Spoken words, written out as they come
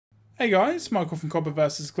Hey guys, Michael from Copper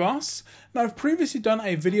vs Glass. Now I've previously done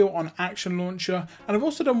a video on Action Launcher and I've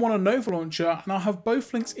also done one on Nova Launcher, and I'll have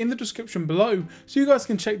both links in the description below so you guys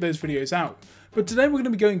can check those videos out. But today we're going to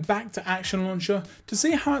be going back to Action Launcher to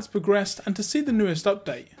see how it's progressed and to see the newest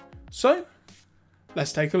update. So,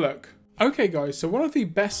 let's take a look. Okay guys, so one of the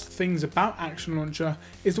best things about Action Launcher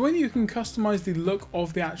is the way that you can customize the look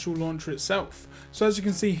of the actual launcher itself. So as you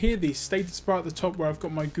can see here, the status bar at the top where I've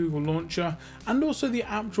got my Google Launcher, and also the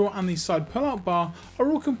app drawer and the side pull-out bar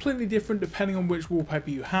are all completely different depending on which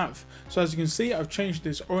wallpaper you have. So as you can see, I've changed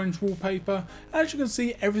this orange wallpaper, and as you can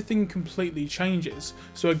see, everything completely changes.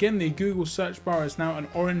 So again, the Google search bar is now an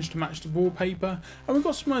orange to match the wallpaper, and we've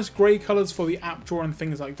got some nice grey colours for the app drawer and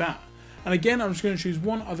things like that. And again, I'm just going to choose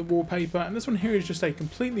one other wallpaper, and this one here is just a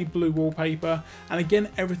completely blue wallpaper, and again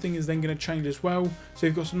everything is then going to change as well. So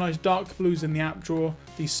you've got some nice dark blues in the app drawer,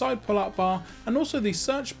 the side pull-out bar, and also the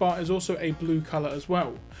search bar is also a blue colour as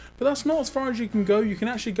well. But that's not as far as you can go. You can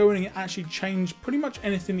actually go in and actually change pretty much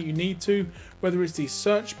anything that you need to, whether it's the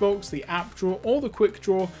search box, the app drawer, or the quick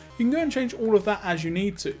draw. You can go and change all of that as you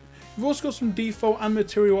need to. You've also got some default and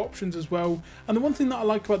material options as well, and the one thing that I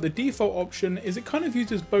like about the default option is it kind of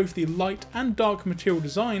uses both the light and dark material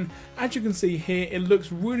design. As you can see here, it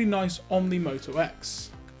looks really nice on the Moto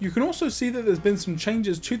X. You can also see that there's been some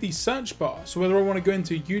changes to the search bar, so whether I want to go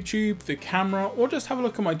into YouTube, the camera, or just have a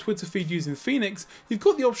look at my Twitter feed using Phoenix, you've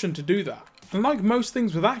got the option to do that. And like most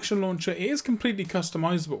things with Action Launcher, it is completely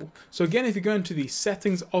customizable. So again, if you go into the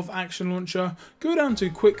settings of Action Launcher, go down to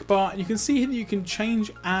Quick Bar, and you can see here that you can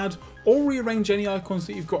change, add, or rearrange any icons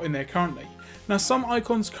that you've got in there currently. Now some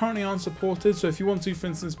icons currently aren't supported, so if you want to, for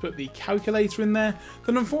instance, put the calculator in there,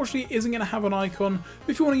 then unfortunately it isn't going to have an icon. But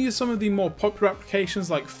if you want to use some of the more popular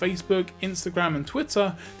applications like Facebook, Instagram and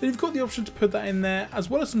Twitter, then you've got the option to put that in there, as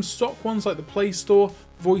well as some stock ones like the Play Store,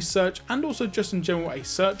 voice search, and also just in general a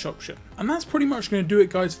search option. And that's pretty much going to do it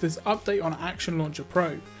guys for this update on Action Launcher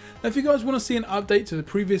Pro. Now if you guys want to see an update to the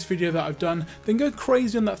previous video that I've done, then go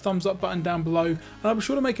crazy on that thumbs up button down below, and I'll be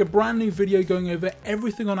sure to make a brand new video going over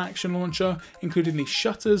everything on Action Launcher, including the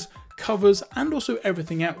shutters, covers, and also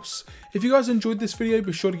everything else. If you guys enjoyed this video,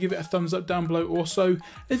 be sure to give it a thumbs up down below also.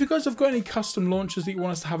 If you guys have got any custom launchers that you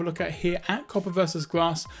want us to have a look at here at Copper vs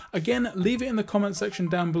Glass, again, leave it in the comment section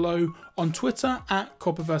down below, on Twitter at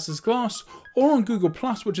Copper vs Glass, or on Google+,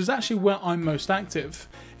 which is actually where I'm most active.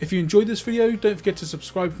 If you enjoyed this video, don't forget to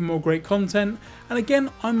subscribe for more great content. And again,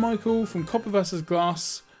 I'm Michael from Copper vs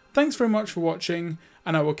Glass. Thanks very much for watching,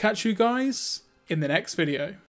 and I will catch you guys in the next video.